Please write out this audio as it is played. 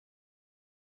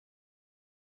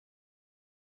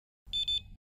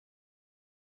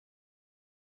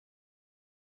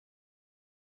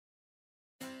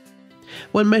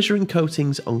When measuring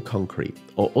coatings on concrete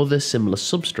or other similar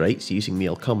substrates using the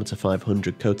Elcometer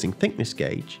 500 coating thickness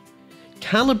gauge,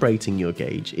 calibrating your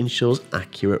gauge ensures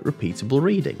accurate, repeatable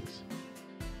readings.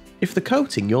 If the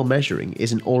coating you're measuring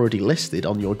isn't already listed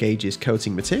on your gauge's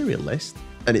coating material list,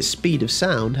 and its speed of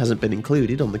sound hasn't been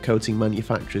included on the coating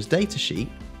manufacturer's datasheet,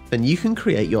 then you can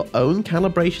create your own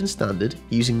calibration standard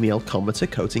using the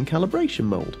Elcometer Coating Calibration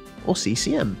Mould, or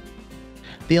CCM.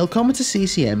 The Elcometer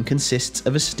CCM consists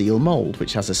of a steel mould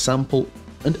which has a sample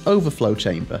and overflow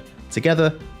chamber,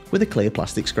 together with a clear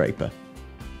plastic scraper.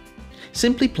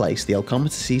 Simply place the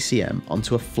Elcometer CCM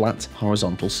onto a flat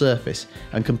horizontal surface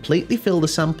and completely fill the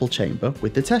sample chamber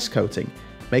with the test coating,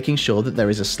 making sure that there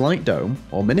is a slight dome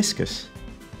or meniscus.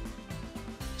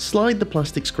 Slide the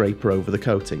plastic scraper over the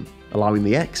coating, allowing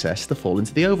the excess to fall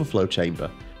into the overflow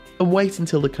chamber, and wait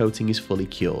until the coating is fully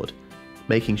cured,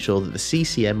 making sure that the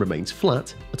CCM remains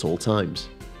flat at all times.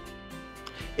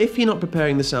 If you're not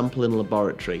preparing the sample in a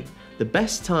laboratory, the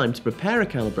best time to prepare a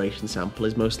calibration sample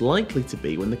is most likely to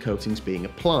be when the coating is being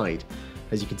applied,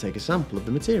 as you can take a sample of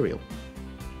the material.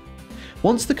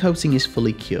 Once the coating is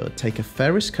fully cured, take a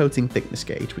ferrous coating thickness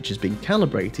gauge which has been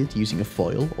calibrated using a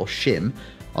foil or shim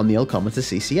on the Elcometer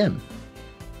CCM.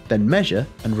 Then measure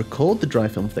and record the dry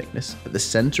film thickness at the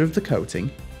centre of the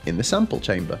coating in the sample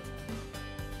chamber.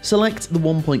 Select the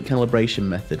one-point calibration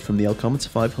method from the Elcometer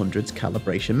 500's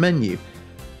calibration menu.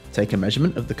 Take a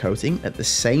measurement of the coating at the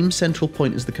same central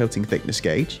point as the coating thickness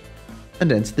gauge,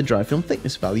 and enter the dry film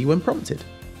thickness value when prompted.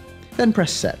 Then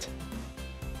press set.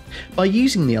 By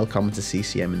using the Elcometer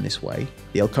CCM in this way,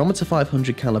 the Elcometer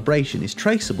 500 calibration is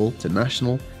traceable to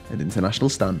national and international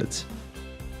standards.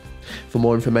 For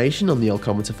more information on the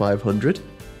Elcometer 500,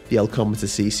 the Elcometer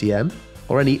CCM,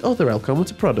 or any other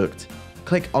Elcometer product,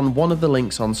 click on one of the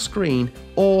links on screen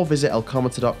or visit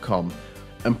elcometer.com.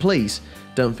 And please,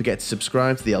 don't forget to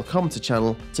subscribe to the Elcometer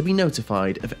channel to be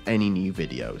notified of any new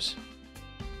videos.